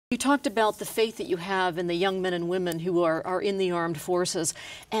talked about the faith that you have in the young men and women who are in the armed forces,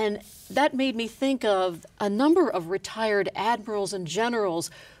 and that made me think of a number of retired admirals and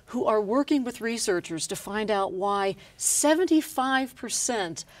generals who are working with researchers to find out why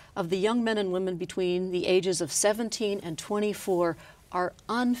 75% of the young men and women between the ages of 17 and 24 are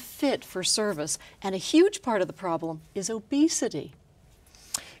unfit for service. And a huge part of the problem is obesity.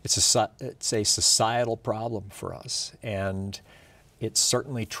 It's a societal problem for us, and it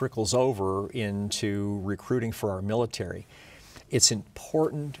certainly trickles over into recruiting for our military. It's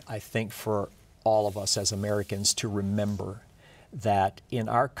important, I think, for all of us as Americans to remember that in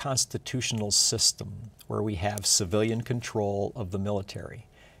our constitutional system, where we have civilian control of the military,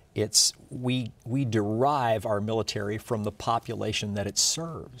 we derive our military from the population that it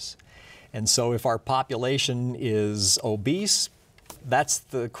serves. And so if our population is obese, that's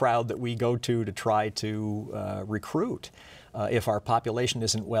the crowd that we go to try to recruit. If our population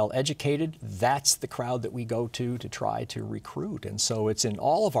isn't well educated, that's the crowd that we go to try to recruit. And so it's in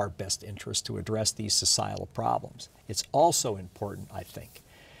all of our best interest to address these societal problems. It's also important, I think,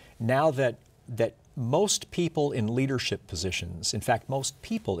 now that most people in leadership positions, in fact, most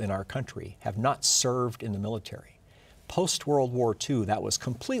people in our country have not served in the military. Post-World War II, that was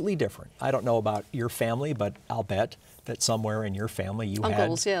completely different. I don't know about your family, but I'll bet that somewhere in your family you had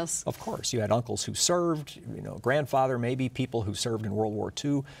uncles, yes. Of course, you had uncles who served, you know, grandfather, maybe people who served in World War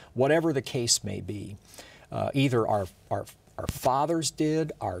II, whatever the case may be. Either our fathers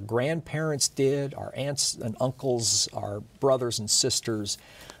did, our grandparents did, our aunts and uncles, our brothers and sisters,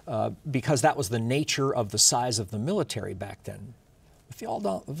 because that was the nature of the size of the military back then. With the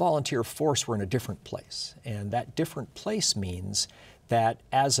all-volunteer force, we're in a different place. And that different place means that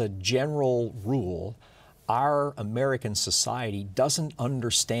as a general rule, our American society doesn't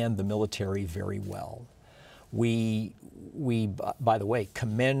understand the military very well. We, by the way,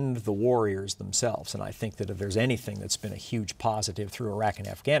 commend the warriors themselves, and I think that if there's anything that's been a huge positive through Iraq and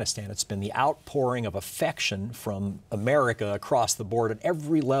Afghanistan, it's been the outpouring of affection from America across the board at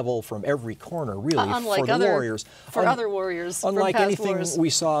every level, from every corner, really, for the warriors. For other warriors, unlike from past anything wars. we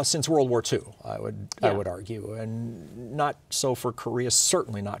saw since World War II, I would argue, and not so for Korea,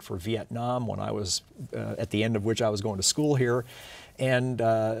 certainly not for Vietnam, when I was at the end of which I was going to school here. And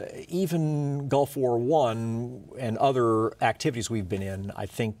even Gulf War I and other activities we've been in, I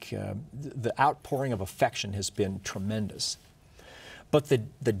think the outpouring of affection has been tremendous. But the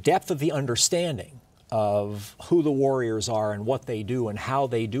depth of the understanding of who the warriors are and what they do and how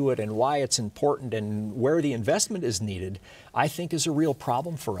they do it and why it's important and where the investment is needed, I think is a real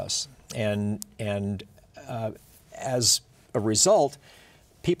problem for us. And as a result,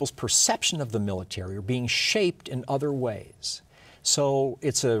 people's perception of the military are being shaped in other ways. So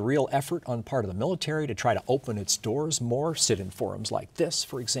it's a real effort on part of the military to try to open its doors more, sit in forums like this,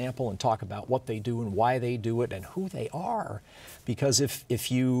 for example, and talk about what they do and why they do it and who they are. Because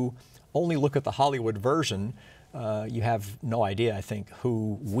if you only look at the Hollywood version, you have no idea, I think,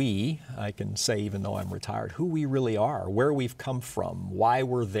 who I can say even though I'm retired, who we really are, where we've come from, why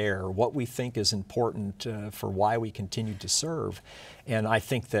we're there, what we think is important for why we continue to serve. And I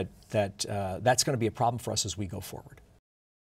think that that's going to be a problem for us as we go forward.